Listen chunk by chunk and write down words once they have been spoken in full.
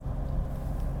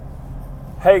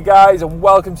Hey guys, and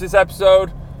welcome to this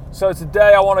episode. So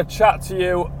today I want to chat to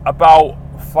you about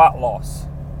fat loss.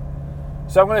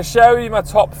 So I'm going to share with you my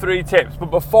top 3 tips, but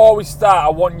before we start I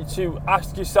want you to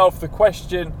ask yourself the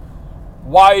question,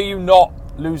 why are you not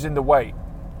losing the weight?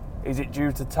 Is it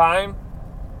due to time?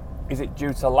 Is it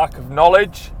due to lack of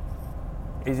knowledge?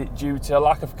 Is it due to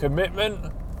lack of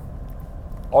commitment?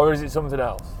 Or is it something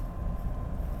else?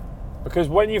 Because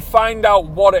when you find out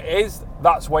what it is,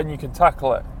 that's when you can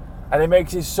tackle it. And it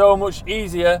makes it so much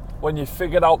easier when you've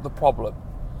figured out the problem.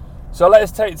 So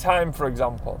let's take time, for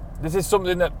example. This is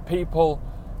something that people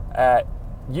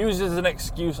use as an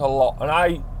excuse a lot. And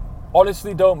I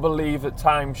honestly don't believe that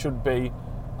time should be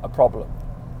a problem.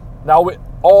 Now, we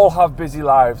all have busy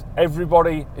lives.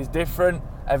 Everybody is different.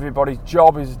 Everybody's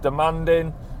job is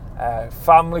demanding.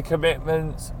 Family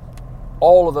commitments.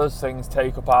 All of those things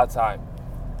take up our time.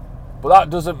 But that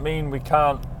doesn't mean we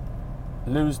can't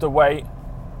lose the weight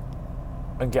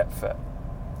and get fit,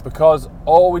 because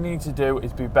all we need to do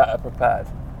is be better prepared.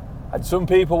 And some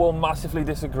people will massively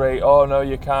disagree. Oh no,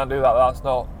 you can't do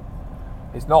that,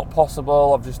 it's not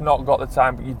possible, I've just not got the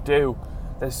time. But you do.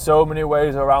 There's so many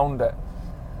ways around it.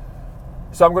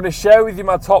 So I'm going to share with you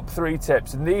my top 3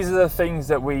 tips, and these are the things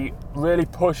that we really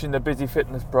push in the Busy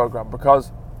Fitness program,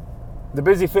 because the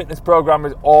Busy Fitness program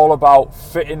is all about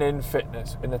fitting in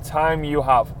fitness in the time you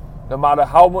have. No matter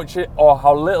how much or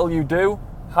how little you do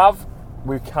have,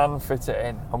 we can fit it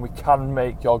in and we can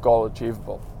make your goal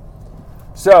achievable.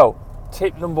 So,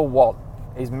 tip number 1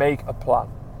 is make a plan.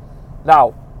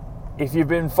 Now, if you've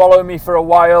been following me for a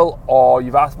while or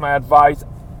you've asked my advice,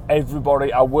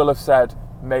 everybody I will have said,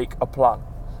 make a plan.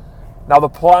 Now, the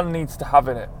plan needs to have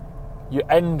in it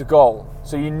your end goal.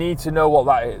 So you need to know what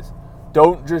that is.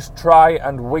 Don't just try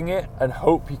and wing it and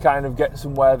hope you kind of get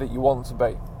somewhere that you want to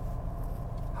be.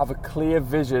 Have a clear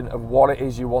vision of what it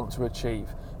is you want to achieve.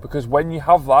 Because when you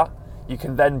have that, you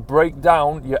can then break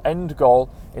down your end goal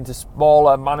into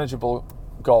smaller, manageable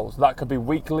goals. That could be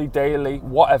weekly, daily,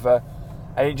 whatever.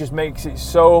 And it just makes it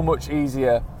so much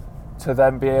easier to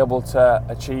then be able to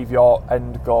achieve your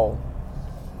end goal.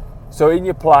 So in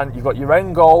your plan, you've got your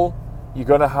end goal. You're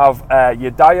going to have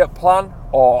your diet plan,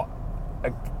 or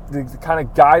the kind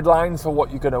of guidelines for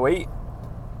what you're going to eat.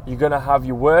 You're going to have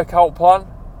your workout plan.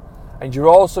 And you're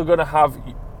also going to have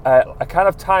a kind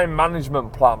of time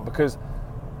management plan, because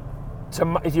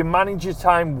if you manage your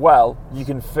time well, you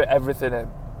can fit everything in.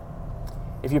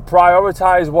 If you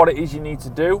prioritize what it is you need to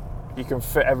do, you can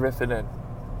fit everything in.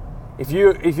 If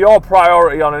your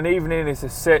priority on an evening is to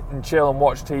sit and chill and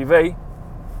watch TV,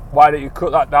 why don't you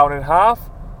cut that down in half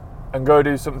and go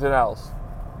do something else?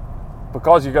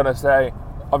 Because you're going to say,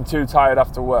 I'm too tired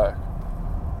after work.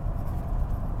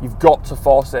 You've got to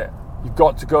force it. You've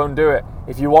got to go and do it.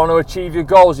 If you want to achieve your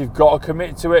goals, you've got to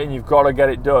commit to it and you've got to get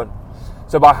it done.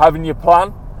 So by having your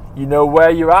plan, you know where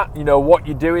you're at, you know what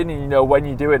you're doing, and you know when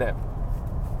you're doing it.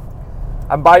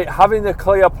 And by having a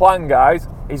clear plan, guys,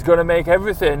 it's going to make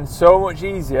everything so much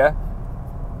easier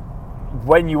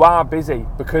when you are busy.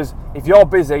 Because if you're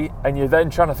busy and you're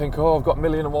then trying to think, oh, I've got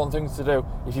 1,000,001 things to do,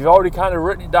 if you've already kind of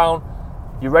written it down,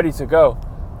 you're ready to go.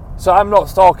 So I'm not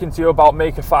talking to you about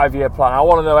make a 5-year plan. I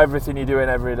want to know everything you're doing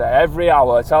every day, every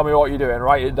hour. Tell me what you're doing,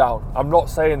 write it down. I'm not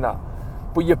saying that.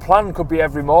 But your plan could be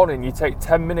every morning. You take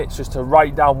 10 minutes just to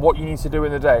write down what you need to do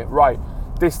in the day. Right,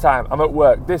 this time I'm at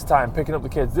work, this time picking up the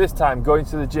kids, this time going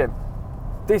to the gym,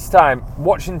 this time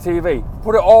watching TV.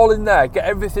 Put it all in there. Get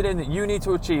everything in that you need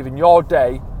to achieve in your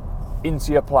day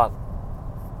into your plan.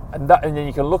 And then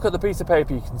you can look at the piece of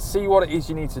paper, you can see what it is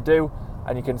you need to do,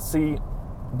 and you can see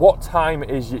what time it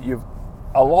is you've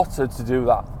allotted to do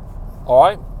that.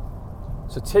 Alright?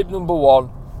 So tip number 1,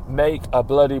 make a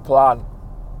bloody plan.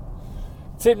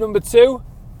 Tip number 2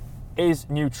 is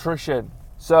nutrition.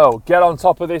 So get on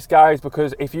top of this, guys,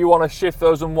 because if you want to shift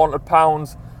those unwanted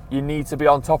pounds, you need to be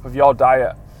on top of your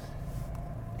diet.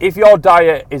 If your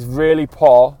diet is really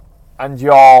poor and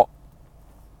you're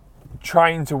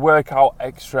trying to work out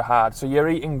extra hard, so you're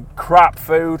eating crap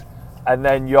food and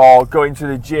then you're going to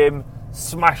the gym,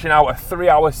 smashing out a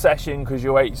 3-hour session because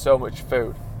you ate so much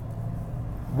food,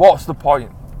 what's the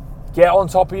point? Get on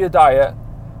top of your diet,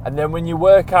 and then when you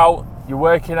work out, you're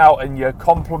working out and you're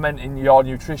complementing your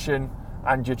nutrition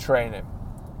and your training.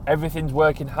 Everything's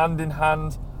working hand in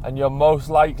hand, and you're most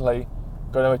likely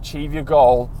going to achieve your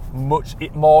goal much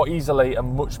more easily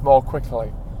and much more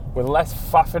quickly. With less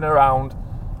faffing around,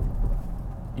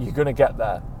 you're going to get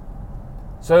there.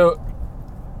 So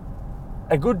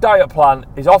a good diet plan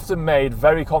is often made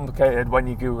very complicated when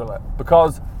you Google it,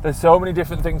 because there's so many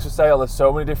different things for sale. There's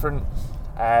so many different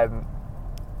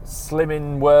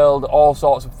Slimming World, all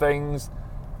sorts of things.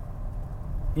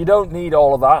 you don't need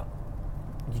all of that.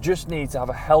 You just need to have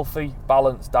a healthy,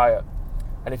 balanced diet.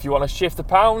 And if you want to shift the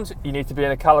pounds, you need to be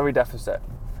in a calorie deficit.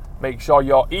 Make sure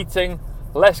you're eating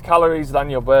less calories than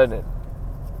you're burning.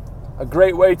 A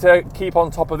great way to keep on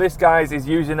top of this, guys, is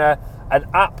using an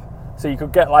app. So you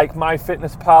could get like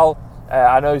MyFitnessPal.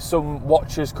 I know some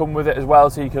watches come with it as well,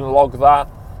 so you can log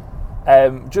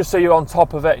that. Just so you're on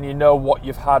top of it and you know what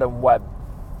you've had and when.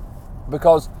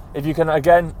 Because if you can,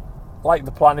 again, like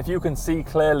the plan, if you can see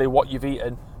clearly what you've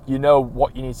eaten, you know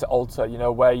what you need to alter, you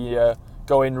know where you're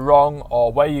going wrong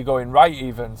or where you're going right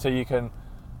even, so you can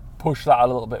push that a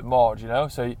little bit more, you know?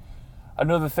 So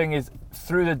another thing is,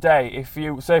 through the day, if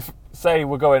you, say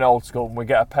we're going old school and we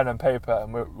get a pen and paper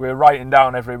and we're writing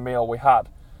down every meal we had,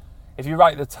 if you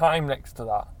write the time next to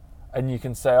that and you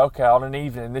can say, okay, on an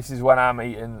evening, this is when I'm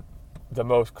eating the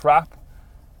most crap,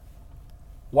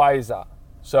 why is that?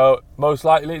 So most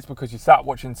likely it's because you sat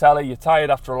watching telly, you're tired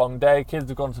after a long day, kids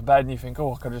have gone to bed and you think,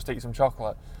 oh, I can just eat some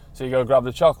chocolate. So you go grab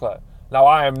the chocolate. Now,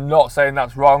 I am not saying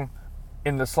that's wrong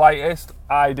in the slightest.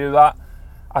 I do that.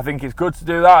 I think it's good to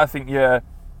do that. I think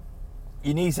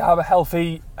you need to have a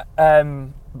healthy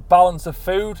balance of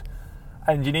food,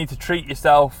 and you need to treat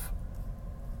yourself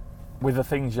with the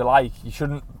things you like. You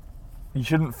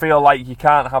shouldn't feel like you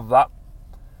can't have that.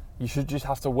 You should just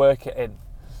have to work it in.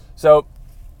 So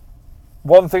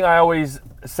one thing I always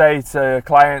say to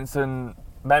clients and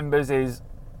members is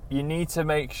you need to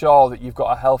make sure that you've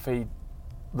got a healthy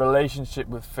relationship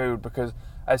with food, because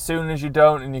as soon as you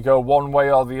don't and you go one way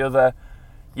or the other,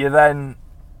 you're then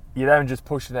just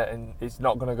pushing it, and it's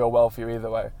not going to go well for you either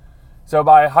way. So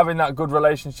by having that good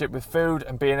relationship with food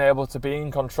and being able to be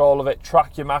in control of it,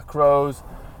 track your macros,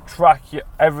 track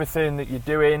everything that you're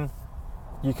doing,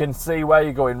 you can see where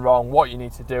you're going wrong, what you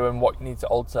need to do and what you need to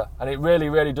alter. And it really,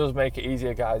 really does make it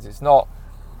easier, guys. It's not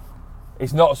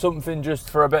something just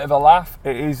for a bit of a laugh.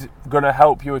 It is going to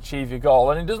help you achieve your goal.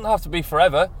 And it doesn't have to be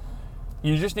forever.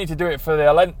 You just need to do it for the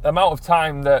amount of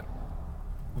time that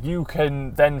you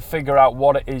can then figure out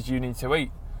what it is you need to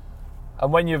eat.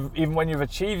 And when you've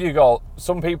achieved your goal,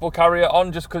 some people carry it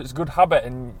on just because it's a good habit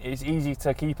and it's easy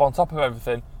to keep on top of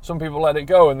everything. Some people let it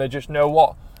go and they just know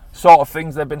what sort of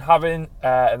things they've been having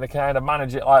and they kind of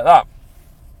manage it like that.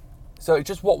 So it's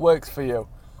just what works for you.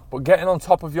 But getting on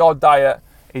top of your diet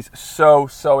is so,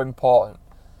 so important.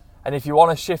 And if you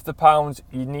want to shift the pounds,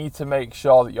 you need to make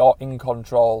sure that you're in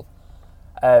control.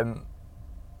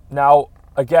 Now,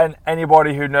 again,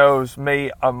 anybody who knows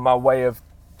me and my way of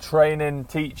training,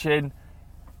 teaching,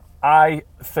 I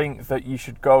think that you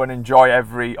should go and enjoy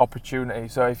every opportunity.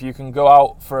 So if you can go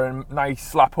out for a nice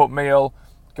slap-up meal,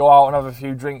 go out and have a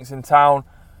few drinks in town,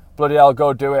 bloody hell,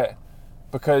 go do it.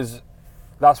 Because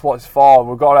that's what it's for.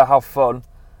 We've got to have fun.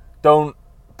 Don't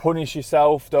punish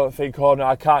yourself. Don't think, oh no,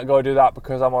 I can't go do that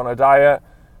because I'm on a diet.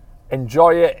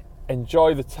 Enjoy it.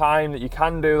 Enjoy the time that you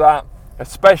can do that.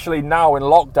 Especially now in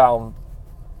lockdown,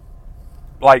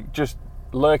 like just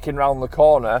lurking around the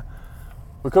corner.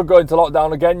 We could go into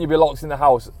lockdown again, you'd be locked in the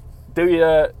house. Do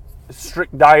your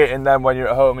strict dieting then when you're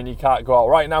at home and you can't go out.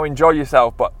 Right now, enjoy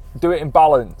yourself, but do it in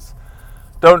balance.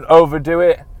 Don't overdo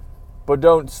it, but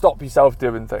don't stop yourself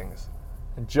doing things.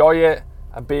 Enjoy it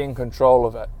and be in control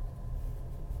of it.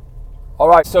 All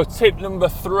right, so tip number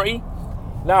 3.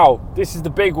 Now, this is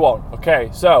the big one, okay?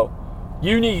 So,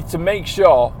 you need to make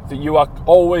sure that you are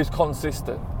always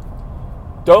consistent.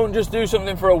 Don't just do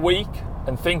something for a week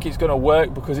and think it's going to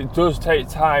work, because it does take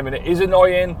time and it is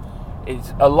annoying.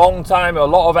 It's a long time, a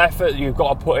lot of effort that you've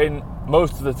got to put in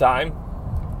most of the time.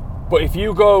 But if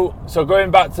you going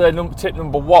back to tip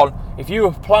number 1, if you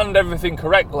have planned everything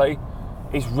correctly,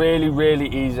 it's really, really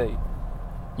easy.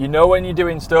 You know when you're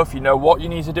doing stuff, you know what you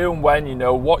need to do and when, you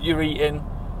know what you're eating,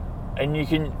 and you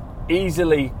can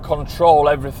easily control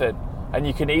everything, and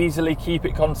you can easily keep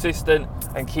it consistent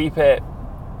and keep it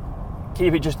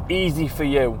just easy for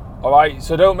you. All right,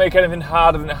 so don't make anything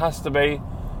harder than it has to be.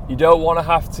 You don't want to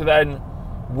have to then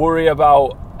worry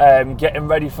about getting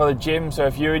ready for the gym. So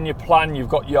if you're in your plan, you've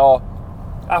got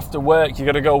after work, you're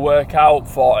going to go work out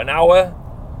for an hour,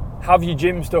 have your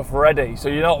gym stuff ready. So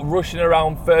you're not rushing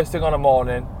around first thing on the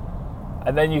morning,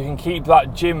 and then you can keep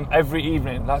that gym every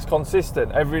evening. That's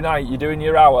consistent. Every night you're doing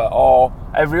your hour, or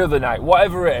every other night,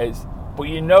 whatever it is. But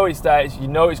you know it's there, you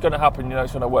know it's going to happen, you know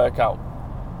it's going to work out.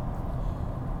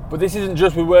 But this isn't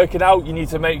just with working out, you need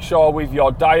to make sure with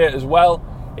your diet as well.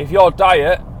 If your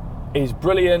diet is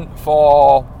brilliant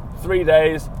for 3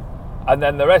 days and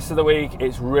then the rest of the week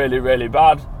it's really, really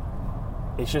bad,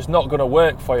 it's just not going to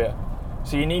work for you.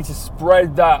 So you need to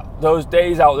spread those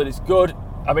days out that it's good.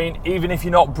 I mean, even if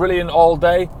you're not brilliant all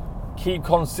day, keep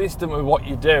consistent with what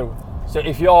you do. So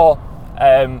if you're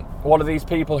one of these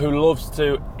people who loves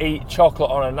to eat chocolate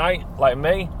on a night, like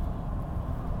me,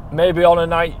 maybe on a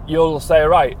night you'll say,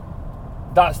 right,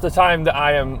 that's the time that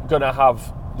I am going to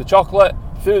have the chocolate.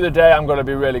 Through the day, I'm going to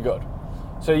be really good.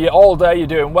 So all day you're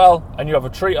doing well, and you have a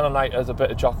treat on a night as a bit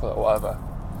of chocolate or whatever.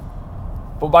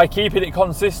 But by keeping it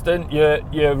consistent,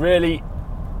 you're really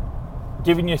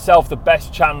giving yourself the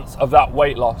best chance of that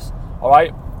weight loss. All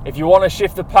right. If you want to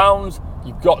shift the pounds,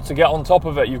 you've got to get on top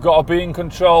of it. You've got to be in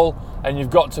control, and you've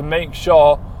got to make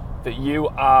sure that you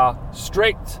are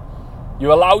strict.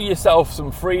 You allow yourself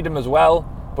some freedom as well,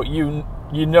 but you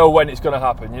know when it's going to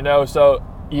happen, so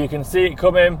you can see it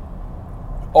coming.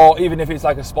 Or even if it's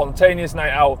like a spontaneous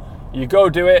night out, you go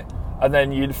do it, and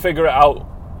then you figure it out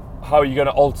how you're going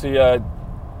to alter your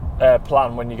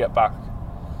plan when you get back.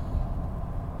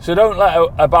 So don't let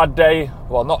a bad day,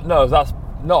 that's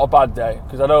not a bad day,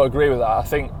 because I don't agree with that. I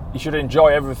think you should enjoy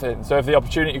everything. So if the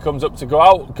opportunity comes up to go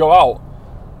out.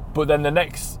 But then the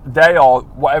next day or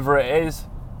whatever it is,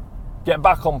 get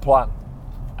back on plan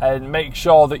and make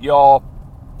sure that you're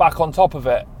back on top of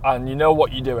it and you know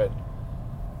what you're doing.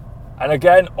 And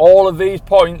again, all of these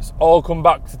points all come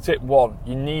back to tip 1.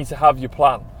 You need to have your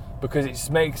plan, because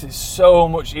it makes it so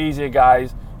much easier,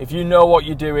 guys. If you know what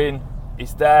you're doing,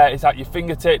 it's there, it's at your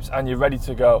fingertips, and you're ready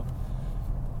to go.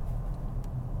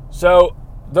 So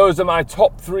those are my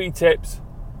top 3 tips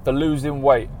for losing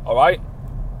weight, all right?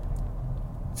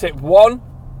 Tip 1,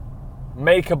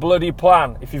 make a bloody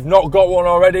plan. If you've not got one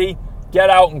already,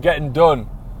 get out and get it done.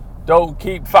 Don't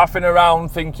keep faffing around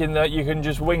thinking that you can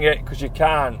just wing it, because you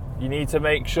can't. You need to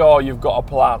make sure you've got a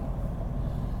plan.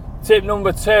 Tip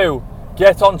number 2,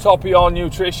 get on top of your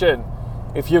nutrition.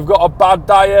 If you've got a bad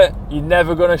diet, you're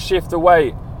never going to shift the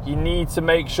weight. You need to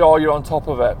make sure you're on top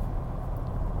of it.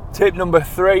 Tip number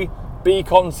 3, be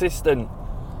consistent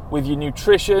with your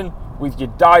nutrition, with your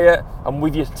diet, and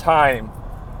with your time.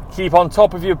 Keep on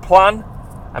top of your plan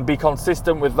and be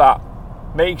consistent with that.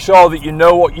 Make sure that you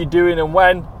know what you're doing and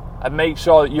when, and make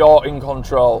sure that you're in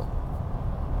control.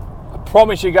 I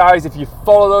promise you guys, if you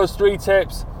follow those 3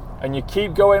 tips and you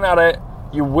keep going at it,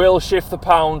 you will shift the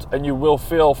pound and you will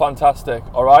feel fantastic,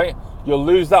 all right? You'll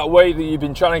lose that weight that you've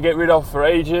been trying to get rid of for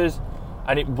ages,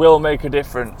 and it will make a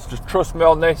difference. Just trust me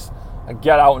on this and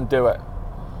get out and do it.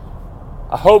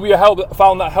 I hope you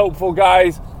found that helpful,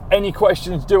 guys. Any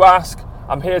questions, do ask.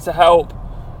 I'm here to help.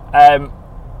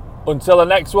 Until the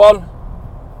next one,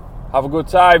 have a good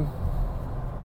time.